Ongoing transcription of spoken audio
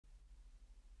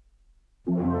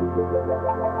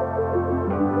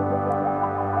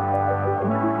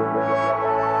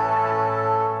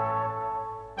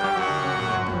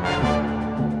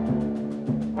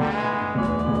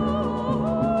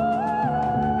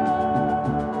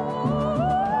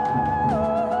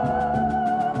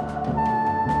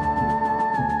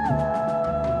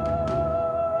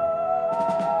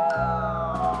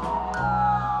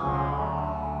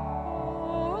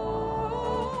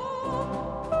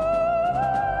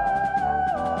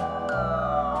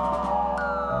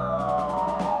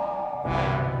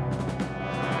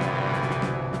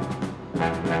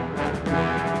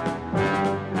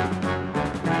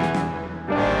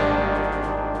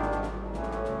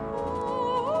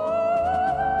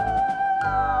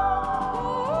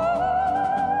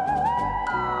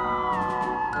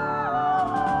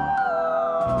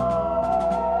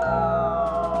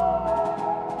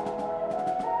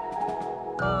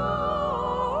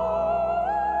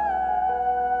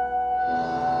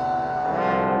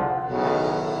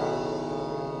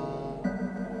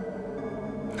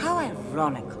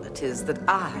Ironical it is that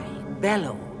I,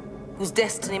 Bélor, whose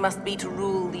destiny must be to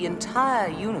rule the entire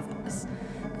universe,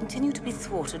 continue to be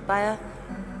thwarted by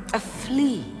a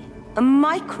flea, a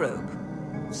microbe,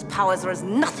 whose powers are as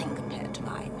nothing compared to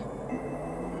mine.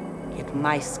 Yet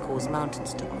mice cause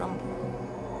mountains to crumble.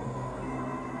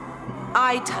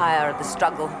 I tire of the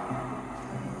struggle.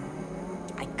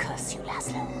 I curse you,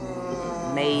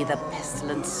 Lazlo. May the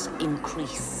pestilence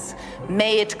increase.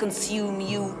 May it consume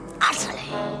you utterly.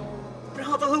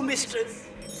 Bravo, mistress.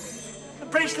 The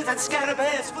bracelet and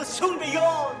scarabaeus will soon be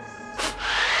yours.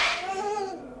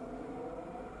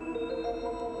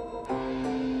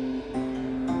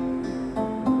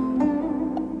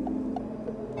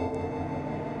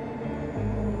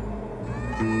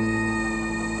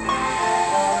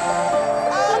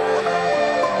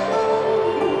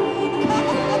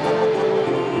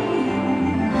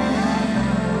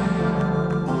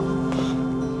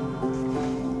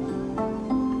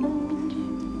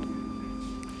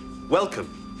 Welcome.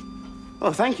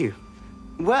 Oh, thank you.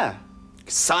 Where?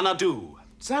 Xanadú.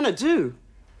 Xanadu?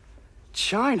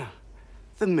 China.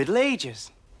 The Middle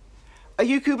Ages. Are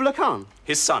you Kublai-Khan?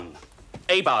 His son,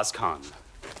 Abaz Khan.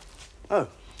 Oh.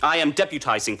 I am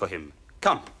deputizing for him.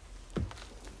 Come.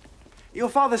 Your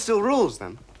father still rules,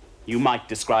 then? You might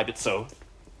describe it so.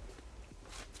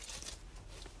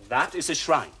 That is a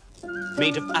shrine,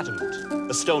 made of adamant,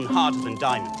 a stone harder than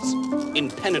diamonds,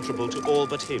 impenetrable to all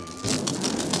but him.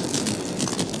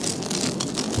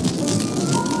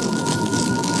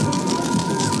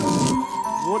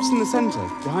 What's in the center,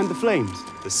 behind the flames?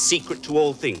 The secret to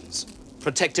all things,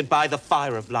 protected by the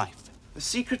fire of life. The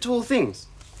secret to all things?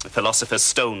 A philosopher's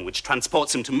stone which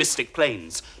transports him to mystic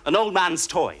planes, an old man's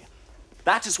toy.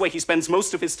 That is where he spends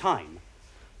most of his time.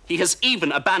 He has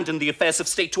even abandoned the affairs of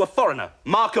state to a foreigner,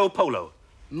 Marco Polo.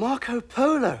 Marco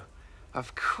Polo?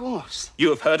 Of course. You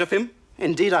have heard of him?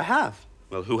 Indeed I have.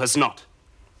 Well, who has not?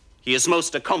 He is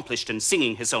most accomplished in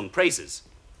singing his own praises.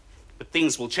 But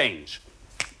things will change.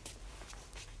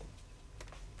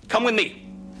 Come with me.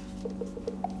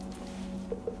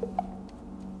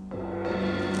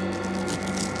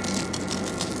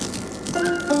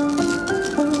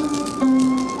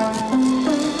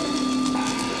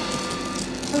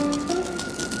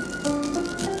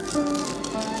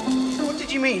 What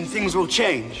did you mean, things will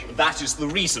change? That is the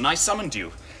reason I summoned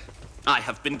you. I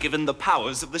have been given the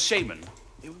powers of the shaman.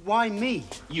 Why me?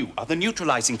 You are the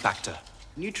neutralizing factor.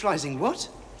 Neutralizing what?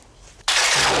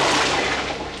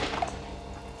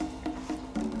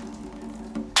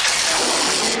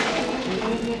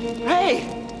 Hey!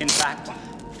 In fact,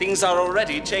 things are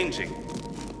already changing.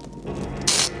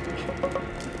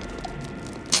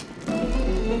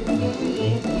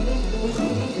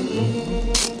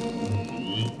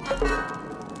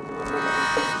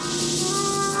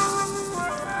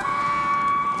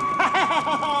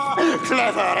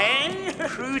 Clever, eh?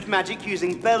 Crude magic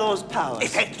using Bélor's powers.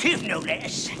 Effective, no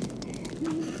less.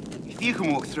 If you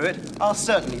can walk through it, I'll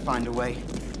certainly find a way.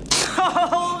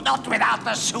 Oh, not without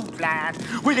the suit, lad.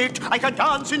 With it, I can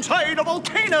dance inside a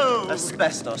volcano.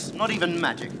 Asbestos, not even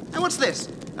magic. And what's this?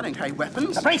 I don't carry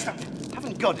weapons. A bracelet.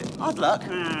 Haven't got it. Hard luck.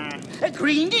 A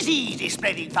green disease is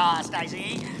spreading fast, I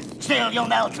see. Still, you'll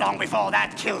melt long before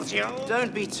that kills you.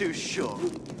 Don't be too sure.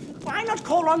 Why not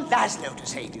call on Lazlo to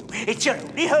save you? It's your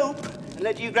only hope. And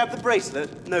let you grab the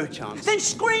bracelet? No chance. Then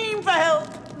scream for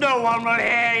help. No one will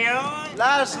hear you.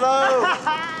 Laszlo!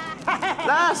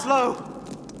 Laszlo!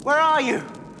 Where are you?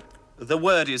 The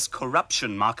word is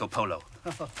corruption, Marco Polo.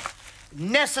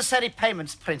 Necessary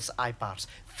payments, Prince Ibars.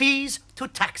 Fees to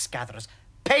tax gatherers.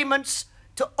 Payments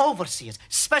to overseers.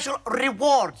 Special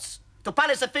rewards to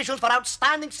palace officials for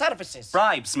outstanding services.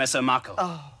 Bribes, Messer Marco.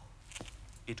 Oh.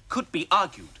 It could be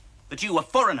argued that you, a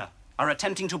foreigner, are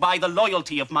attempting to buy the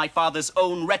loyalty of my father's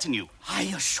own retinue. I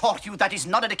assure you that is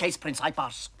not the case, Prince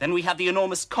Ipars. Then we have the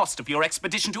enormous cost of your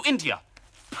expedition to India.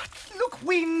 But look,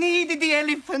 we needed the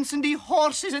elephants and the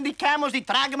horses and the camels, the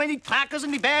dragomen, the trackers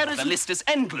and the bears. The list is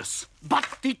endless. But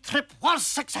the trip was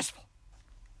successful.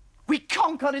 We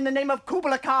conquered in the name of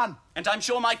Kublai-Khan. And I'm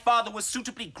sure my father was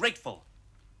suitably grateful.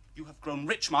 You have grown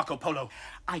rich, Marco Polo.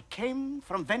 I came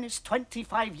from Venice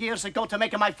 25 years ago to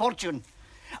make my fortune.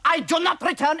 I do not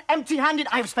return empty-handed.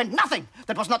 I have spent nothing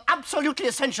that was not absolutely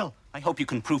essential. I hope you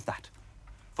can prove that.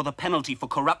 For the penalty for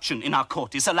corruption in our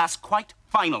court is, alas, quite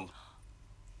final.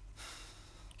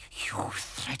 You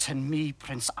threaten me,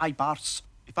 Prince Ipars.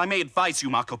 If I may advise you,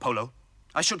 Marco Polo,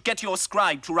 I should get your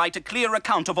scribe to write a clear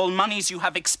account of all monies you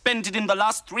have expended in the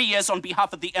last 3 years on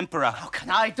behalf of the Emperor. How can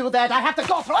I do that? I have to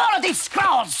go through all of these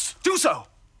scrolls. Do so!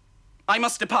 I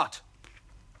must depart.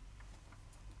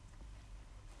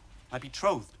 My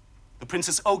betrothed, the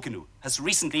Princess Ogenu, has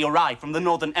recently arrived from the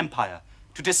Northern Empire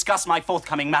to discuss my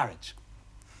forthcoming marriage.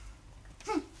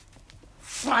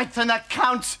 Write an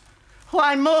account.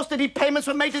 Why, most of the payments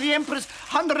were made to the Emperor's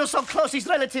 100 or so closest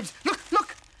relatives. Look,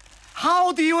 look.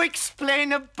 How do you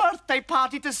explain a birthday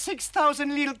party to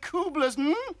 6,000 little Kublers,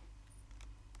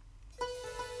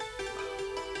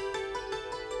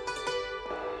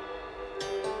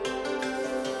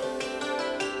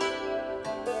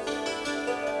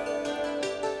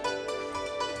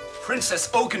 Princess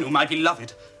Ogenu, my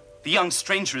beloved. The young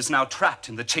stranger is now trapped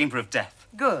in the chamber of death.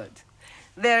 Good.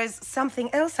 There is something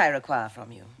else I require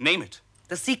from you. Name it.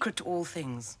 The secret to all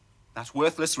things. That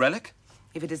worthless relic?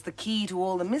 If it is the key to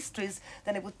all the mysteries,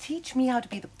 then it will teach me how to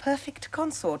be the perfect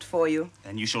consort for you.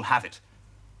 Then you shall have it.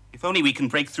 If only we can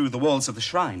break through the walls of the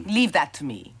shrine. Leave that to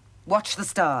me. Watch the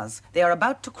stars. They are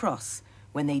about to cross.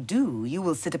 When they do, you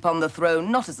will sit upon the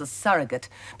throne not as a surrogate,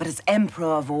 but as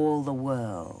emperor of all the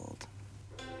world.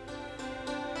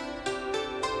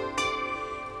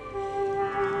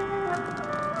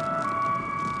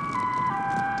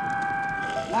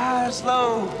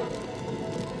 Lazlo!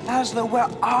 Lazlo, where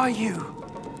are you?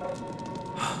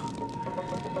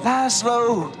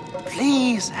 Lazlo,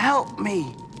 please help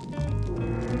me.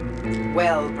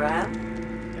 Well,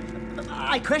 Bran,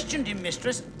 I questioned him,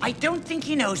 mistress. I don't think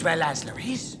he knows where Lazlo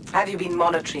is. have you been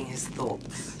monitoring his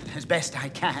thoughts? As best I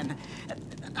can.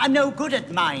 I'm no good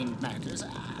at mind matters.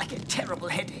 I get terrible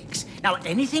headaches. Now,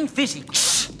 anything physical...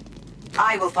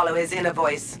 I will follow his inner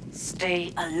voice.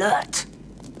 Stay alert.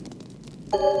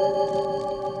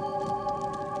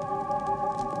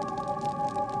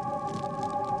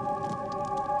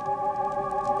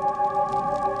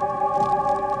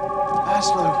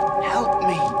 Lazlo, help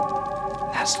me.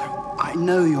 Lazlo, I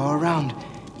know you're around.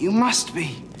 You must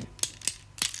be.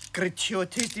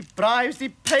 Gratuities, the bribes, the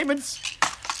payments.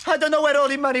 I don't know where all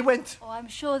the money went. Oh, I'm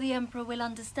sure the Emperor will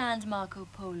understand, Marco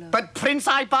Polo. But Prince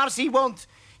Ipars, he won't.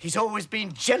 He's always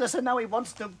been jealous and now he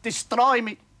wants to destroy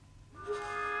me.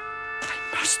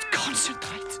 I must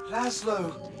concentrate.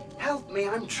 Lazlo, help me,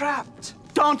 I'm trapped.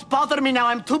 Don't bother me now,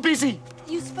 I'm too busy.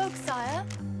 You spoke, sire.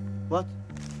 What?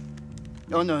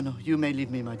 Oh, no, you may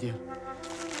leave me, my dear.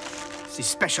 These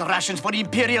special rations for the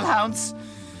Imperial hounds.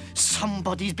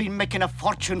 Somebody's been making a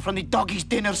fortune from the doggies'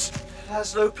 dinners.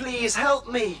 Lazlo, please help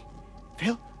me.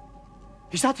 Phil?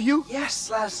 Is that you? Yes,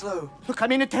 Lazlo. Look,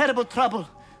 I'm in terrible trouble.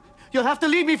 You'll have to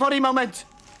leave me for a moment.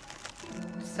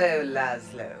 So,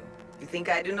 Lazlo, you think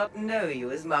I do not know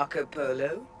you as Marco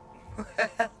Polo?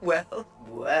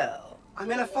 Well.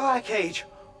 I'm in a fire cage.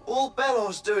 All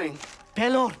Bélor's doing.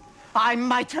 Bélor, I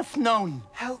might have known.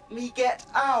 Help me get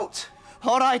out.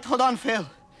 All right, hold on, Phil.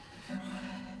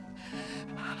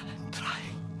 I'm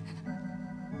trying.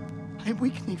 I'm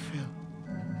weakening, Phil.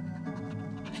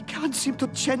 I can't seem to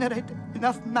generate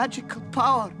enough magical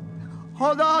power.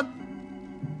 Hold on.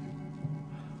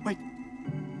 Wait.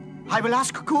 I will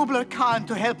ask Kublai-Khan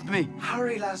to help me.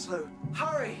 Hurry, Lazlo.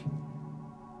 Hurry.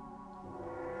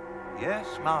 Yes,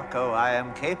 Marco, I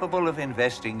am capable of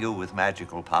investing you with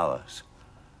magical powers.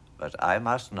 But I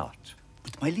must not.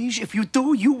 But, my liege, if you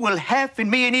do, you will have in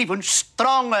me an even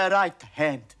stronger right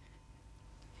hand.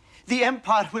 The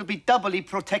Empire will be doubly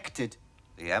protected.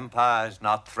 The Empire is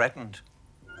not threatened.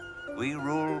 We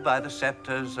rule by the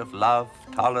scepters of love,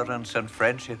 tolerance, and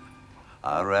friendship.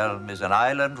 Our realm is an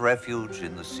island refuge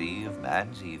in the sea of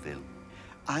man's evil.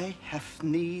 I have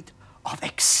need of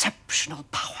exceptional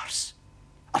powers.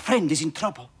 A friend is in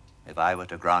trouble. If I were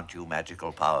to grant you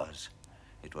magical powers,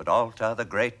 it would alter the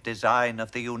great design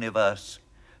of the universe.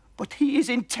 But he is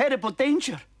in terrible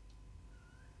danger.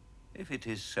 If it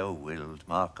is so willed,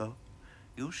 Marco,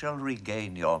 You shall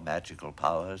regain your magical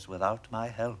powers without my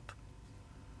help.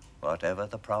 Whatever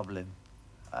the problem,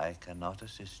 I cannot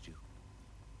assist you.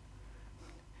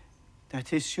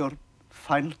 That is your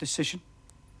final decision?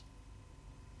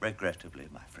 Regrettably,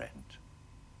 my friend.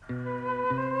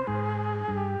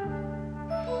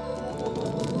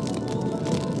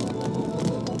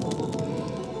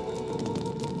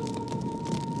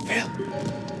 Phil,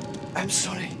 I'm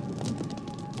sorry.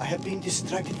 I have been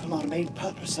distracted from our main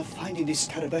purpose of finding this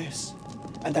Scarabaeus,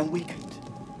 and I'm weakened.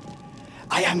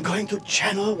 I am going to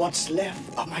channel what's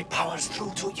left of my powers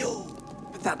through to you.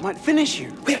 But that might finish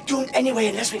you. We're doomed anyway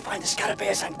unless we find the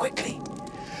Scarabaeus and quickly.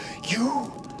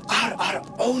 You are our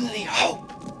only hope.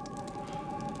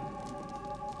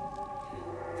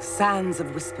 The sands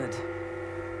have whispered.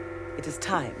 It is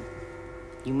time.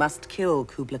 You must kill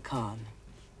Kublai-Khan.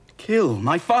 Kill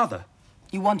my father?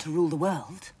 You want to rule the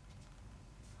world?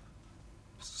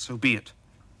 So be it.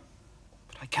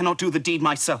 But I cannot do the deed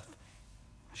myself.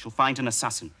 I shall find an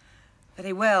assassin.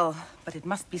 Very well, but it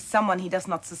must be someone he does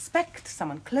not suspect,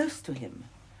 someone close to him.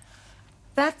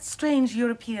 That strange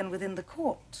European within the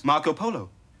court. Marco Polo.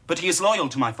 But he is loyal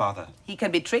to my father. He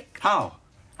can be tricked. How?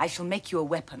 I shall make you a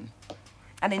weapon.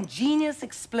 An ingenious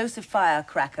explosive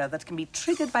firecracker that can be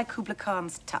triggered by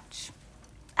Kublai-Khan's touch.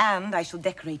 And I shall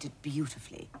decorate it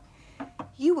beautifully.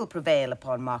 You will prevail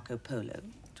upon Marco Polo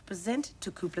to present it to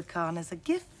Kublai-Khan as a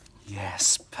gift.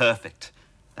 Yes, perfect.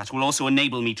 That will also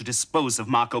enable me to dispose of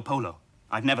Marco Polo.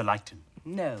 I've never liked him.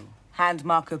 No. Hand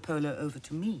Marco Polo over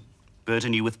to me.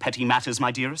 Burden you with petty matters,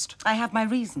 my dearest? I have my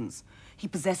reasons. He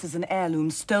possesses an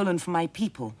heirloom stolen from my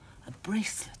people. A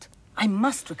bracelet. I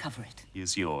must recover it. He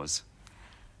is yours.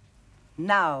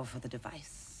 Now for the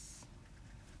device.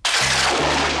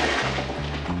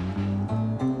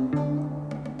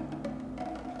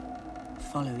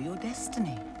 Follow your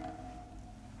destiny.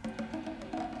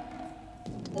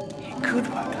 It could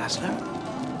work, Lazlo,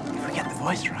 if we get the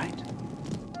voice right.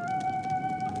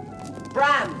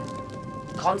 Bram!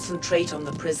 Concentrate on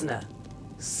the prisoner.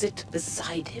 Sit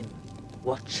beside him.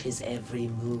 Watch his every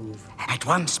move. At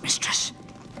once, mistress.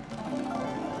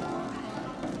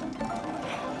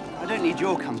 I don't need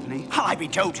your company. I've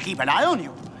been told to keep an eye on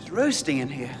you. It's roasting in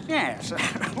here. Yes,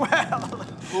 well...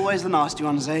 Always the nasty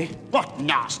ones, eh? What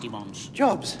nasty ones?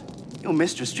 Jobs. Your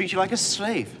mistress treats you like a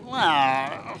slave.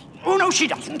 Well... Oh, no, she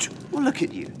doesn't. Well, look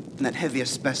at you, in that heavy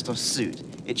asbestos suit,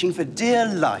 itching for dear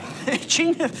life.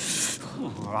 Itching?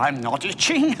 Oh, I'm not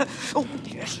itching. Oh,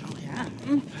 yes, I am.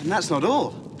 And that's not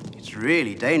all. It's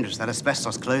really dangerous, that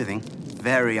asbestos clothing.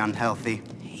 Very unhealthy.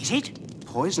 Is it?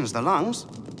 Poisons the lungs.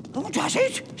 Oh, does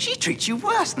it? She treats you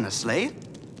worse than a slave.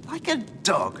 Like a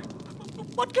dog.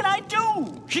 What can I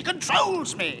do? She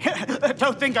controls me.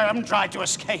 Don't think I haven't tried to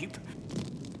escape.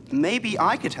 Maybe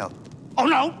I could help. Oh,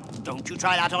 no. Don't you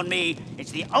try that on me.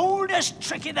 It's the oldest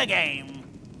trick in the game.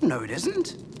 No, it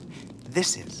isn't.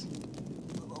 This is.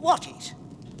 What is?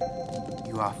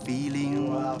 You are feeling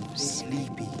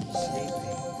sleepy.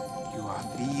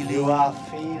 You are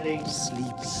feeling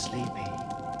sleepy.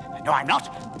 No, I'm not.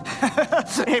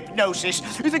 Hypnosis.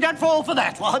 You think I'd fall for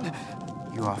that one?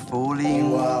 You are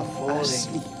falling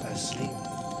asleep.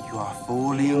 You are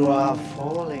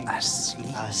falling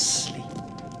asleep.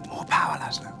 More power,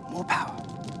 Lazlo. More power.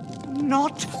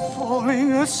 Not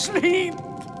falling asleep.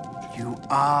 You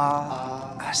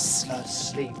are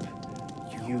asleep.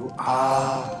 You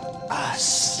are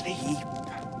asleep.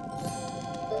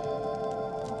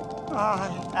 I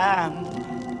am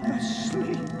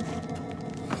asleep.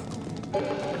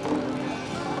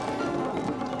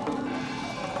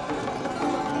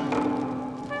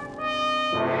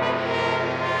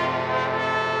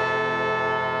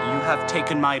 You have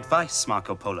taken my advice,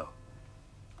 Marco Polo.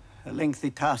 A lengthy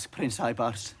task, Prince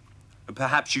Ibars.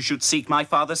 Perhaps you should seek my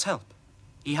father's help.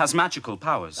 He has magical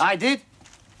powers. I did.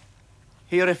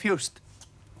 He refused.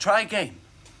 Try again.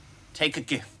 Take a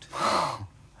gift.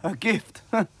 A gift?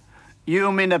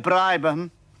 You mean a bribe, huh?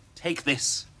 Take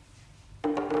this.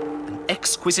 An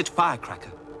exquisite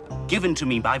firecracker, given to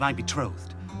me by my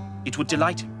betrothed. It would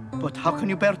delight him. But how can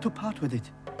you bear to part with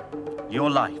it? Your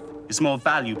life is more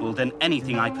valuable than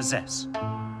anything I possess.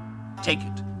 Take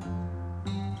it.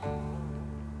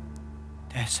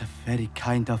 That's very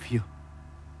kind of you.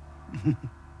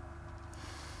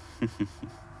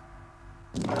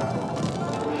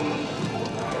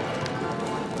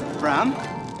 Bram,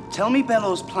 tell me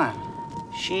Bélor's plan.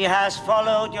 She has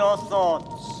followed your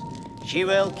thoughts. She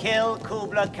will kill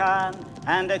Kublai-Khan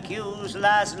and accuse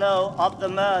Lazlo of the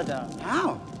murder.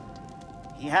 How?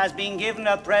 He has been given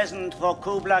a present for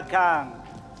Kublai-Khan,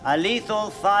 a lethal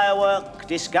firework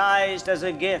disguised as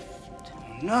a gift.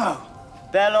 No.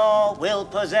 Bélor will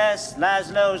possess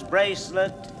Lazlo's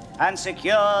bracelet and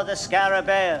secure the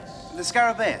Scarabaeus. The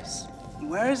Scarabaeus?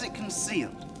 Where is it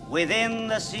concealed? Within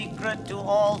the secret to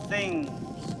all things,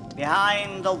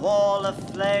 behind the wall of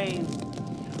flame.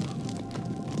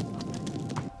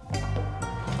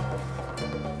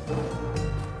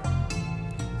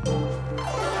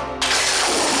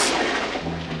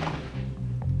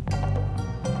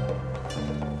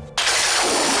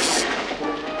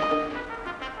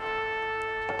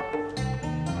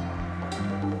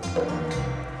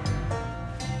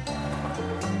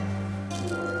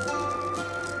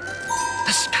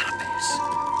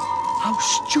 How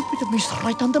stupid of me, it's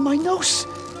right under my nose.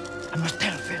 I must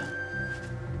tell Phil.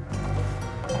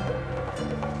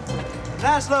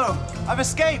 Lazlo, I've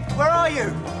escaped. Where are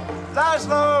you?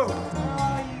 Lazlo! Where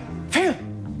are you?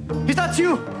 Phil, is that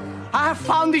you? I have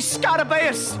found the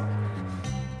Scarabaeus.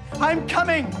 I'm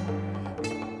coming.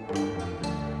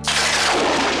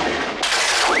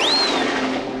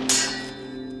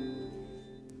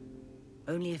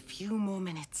 Only a few more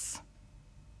minutes.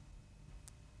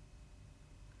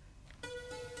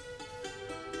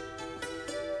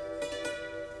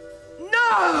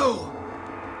 No!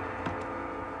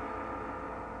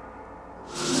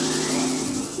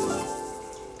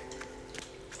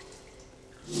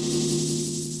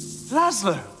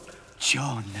 Lazlo!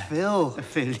 John. Phil,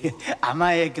 Am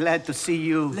I glad to see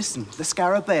you? listen, the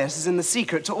Scarabaeus is in the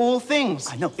secret to all things.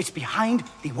 I know, it's behind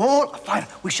the wall of fire.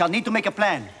 We shall need to make a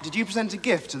plan. Did you present a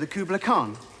gift to the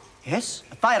Kublai-Khan? Yes?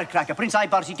 A firecracker. Prince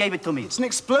Ibar's, he gave it to me. It's an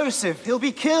explosive. He'll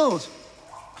be killed.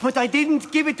 But I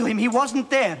didn't give it to him. He wasn't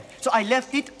there. So I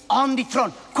left it on the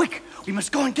throne. Quick, we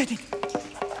must go and get it.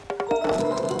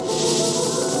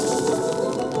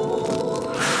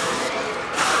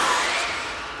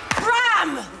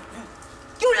 Ram!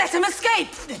 You let him escape!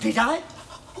 Did I?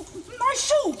 My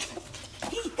suit!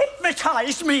 He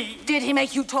hypnotized me! Did he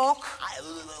make you talk?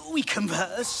 We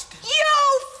conversed.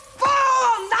 You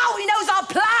fool! Now he knows our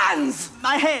plans!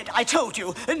 My head, I told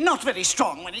you, not very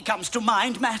strong when it comes to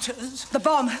mind matters. The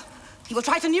bomb. He will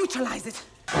try to neutralize it.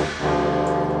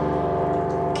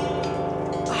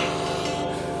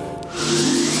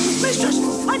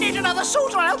 Mistress, I need another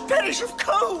suit or I'll perish of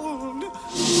cold.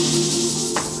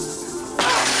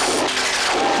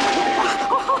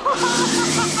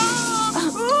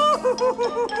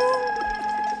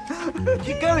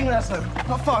 Keep going, Lazlo.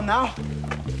 Not far now.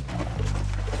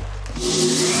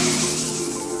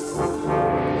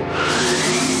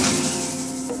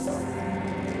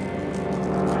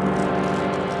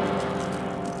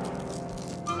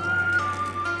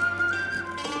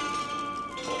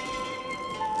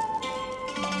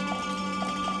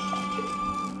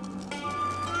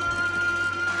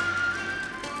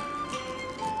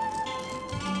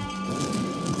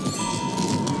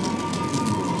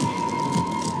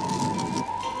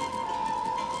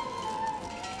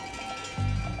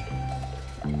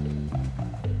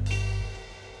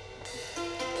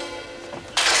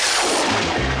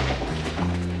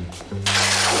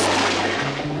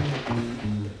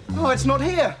 Oh, it's not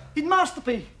here. It must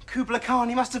be. Kublai-Khan,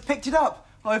 he must have picked it up.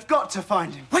 I've got to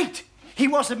find him. Wait! He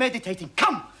wasn't meditating.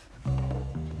 Come!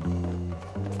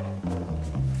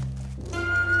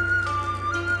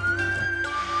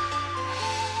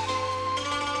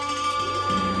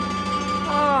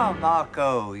 Ah,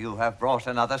 Marco, you have brought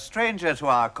another stranger to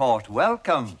our court.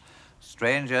 Welcome.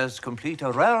 Strangers complete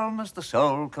a realm as the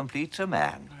soul completes a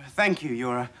man. Thank you,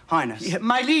 Your Highness. Yeah,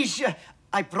 my liege,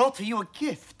 I brought you a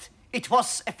gift. It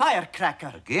was a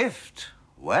firecracker. A gift?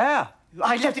 Where?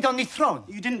 I left it on the throne.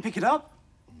 You didn't pick it up?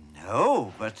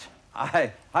 No, but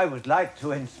I would like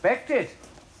to inspect it.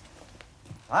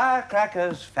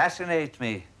 Firecrackers fascinate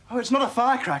me. Oh, it's not a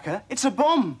firecracker. It's a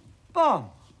bomb. Bomb?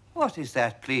 What is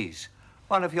that, please?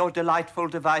 One of your delightful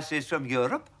devices from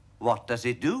Europe? What does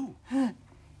it do?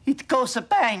 It goes a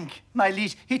bang, my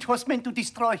liege. It was meant to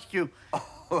destroy you.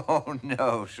 Oh,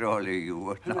 no, surely you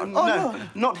would not. No,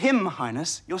 not him,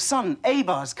 Highness. Your son,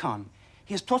 Khan.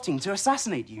 He is plotting to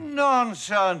assassinate you.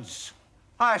 Nonsense.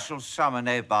 I shall summon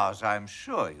Abars. I'm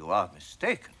sure you are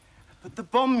mistaken. But the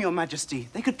bomb, Your Majesty,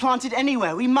 they could plant it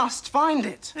anywhere. We must find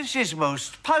it. This is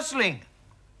most puzzling.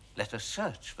 Let us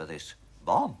search for this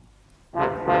bomb.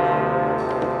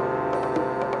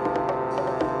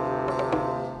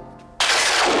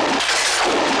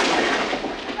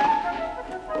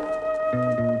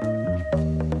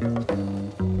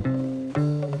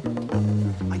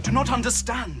 I do not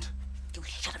understand. You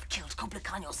should have killed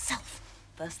Kublai-Khan yourself.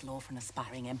 First law for an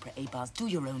aspiring Emperor Abars, do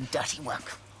your own dirty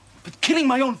work. But killing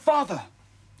my own father.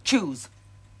 Choose.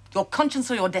 Your conscience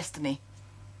or your destiny.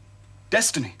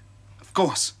 Destiny, of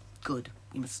course. Good.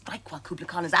 We must strike while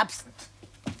Kublai-Khan is absent.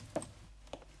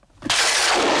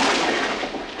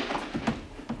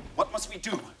 must we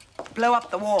do? Blow up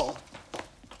the wall.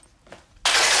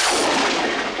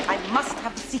 I must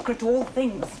have the secret to all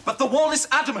things. But the wall is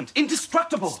adamant,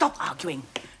 indestructible. Stop arguing.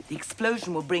 The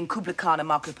explosion will bring Kublai-Khan and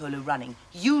Marco Polo running.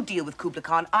 You deal with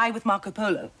Kublai-Khan, I with Marco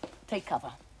Polo. Take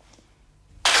cover.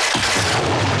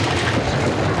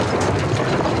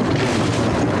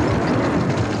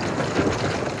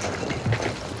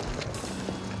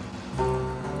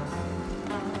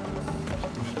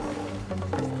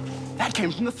 That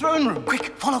came from the throne room. Quick,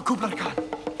 follow Kublai-Khan.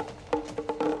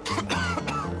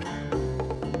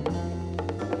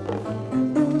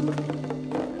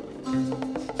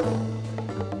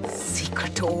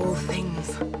 Secret to all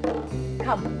things.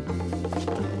 Come.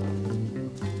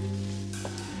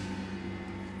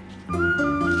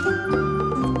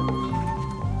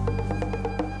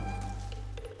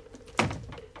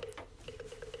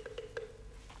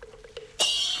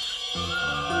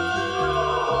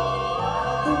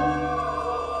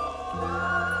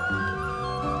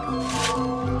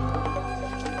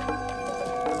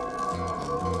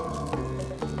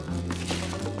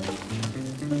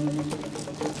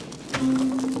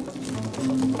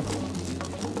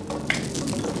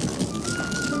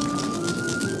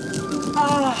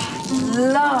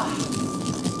 Love.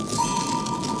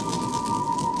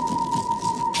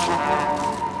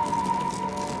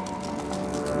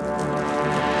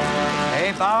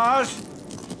 Hey, Bars.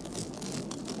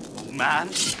 Oh, man,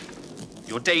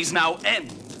 your days now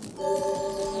end.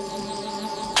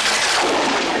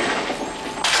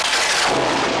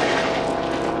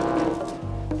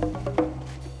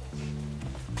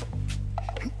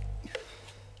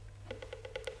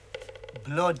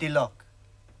 Bloody luck.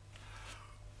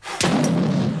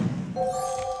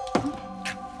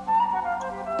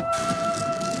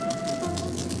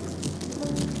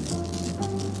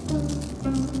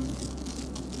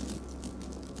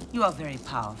 You are very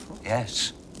powerful.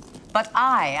 Yes, But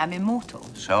I am immortal.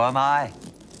 so am I.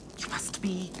 You must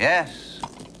be... Yes,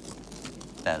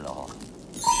 Bélor.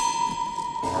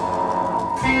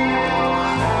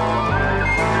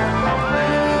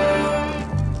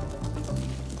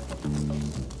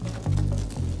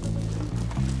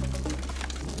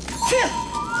 Phil,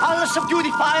 I'll subdue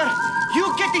the fire.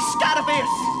 You get the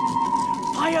scarabaeus.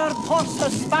 Fire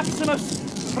pulsus maximus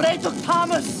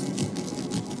reductamus.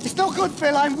 It's no good,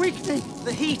 Phil. I'm weakening.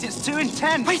 The heat is too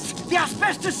intense. Wait, the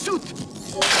asbestos suit.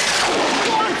 Go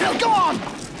on, Phil, go on.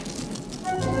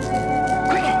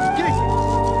 Quick, give it.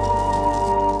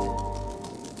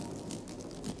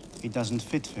 It doesn't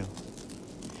fit, Phil.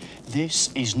 This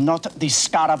is not the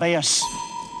scarabaeus.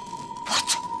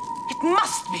 What? It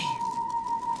must be.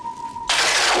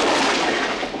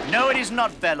 No, it is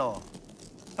not, Bélor.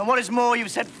 And what is more,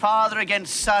 you've set father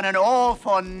against son, and all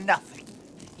for nothing.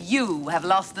 You have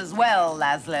lost as well,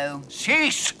 Lazlo.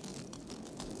 Cease!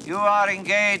 You are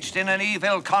engaged in an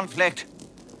evil conflict.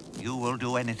 You will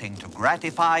do anything to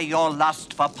gratify your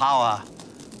lust for power.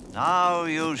 Now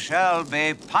you shall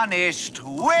be punished,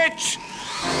 witch!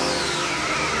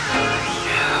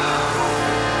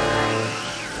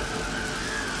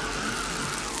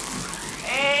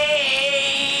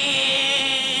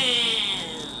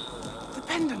 The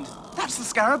pendant. That's the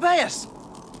scarabaeus.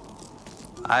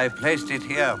 I placed it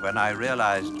here when I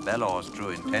realized Bélor's true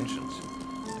intentions.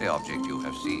 The object you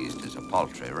have seized is a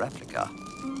paltry replica.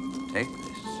 Take this.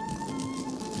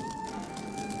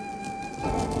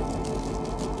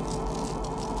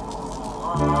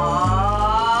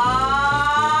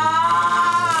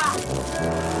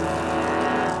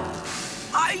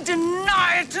 I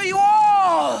deny it to you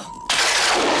all!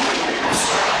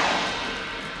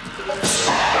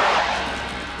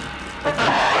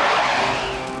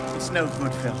 It's no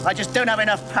good, Phil. I just don't have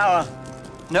enough power.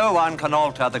 No one can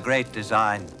alter the great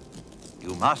design.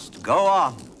 You must go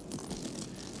on.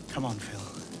 Come on, Phil.